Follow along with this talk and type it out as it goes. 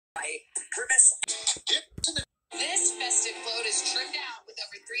This festive float is trimmed out with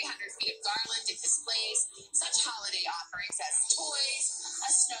over 300 feet of garland. It displays such holiday offerings as toys,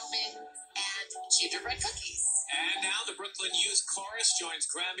 a snowman, and gingerbread cookies. And now the Brooklyn Youth Chorus joins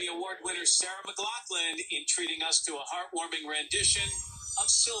Grammy Award winner Sarah McLachlan in treating us to a heartwarming rendition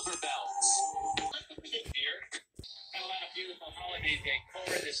of Silver Bells. Here, got a lot of beautiful holiday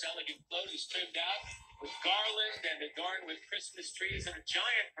decor. This elegant float is trimmed out with garland and adorned with Christmas trees and a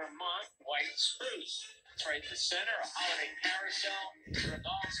giant Vermont white spruce. It's right in the center, a holiday carousel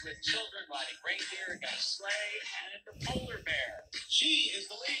revolves with children riding reindeer, got a sleigh, and a polar bear. She is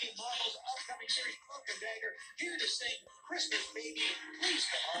the lead in Marvel's upcoming series Cloak and Dagger, here to sing Christmas Baby. Please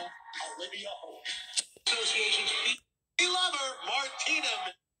come home, Olivia Holt. Association's we love her,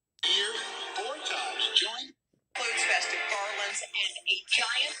 Martina. Here 4 times. Join Includes festive garlands and a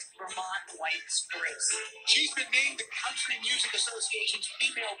giant Vermont white spruce. She's been named the Country Music Association's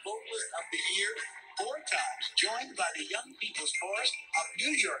Female Vocalist of the Year 4 times, joined by the Young People's Chorus of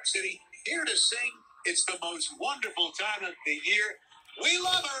New York City, here to sing It's the Most Wonderful Time of the Year. We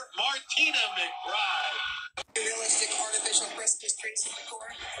love her, Martina McBride. Realistic artificial Christmas trees in the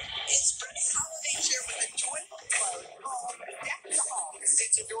core. It's pretty holiday cheer with a joyful float called Deck the Halls.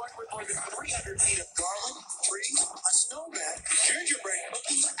 It's adorned with more than 300 feet of garland, trees, a snowman, gingerbread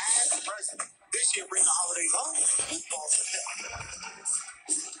cookies, and a present. This year, bring the holidays home with Balsam.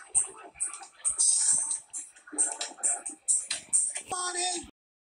 Come on in.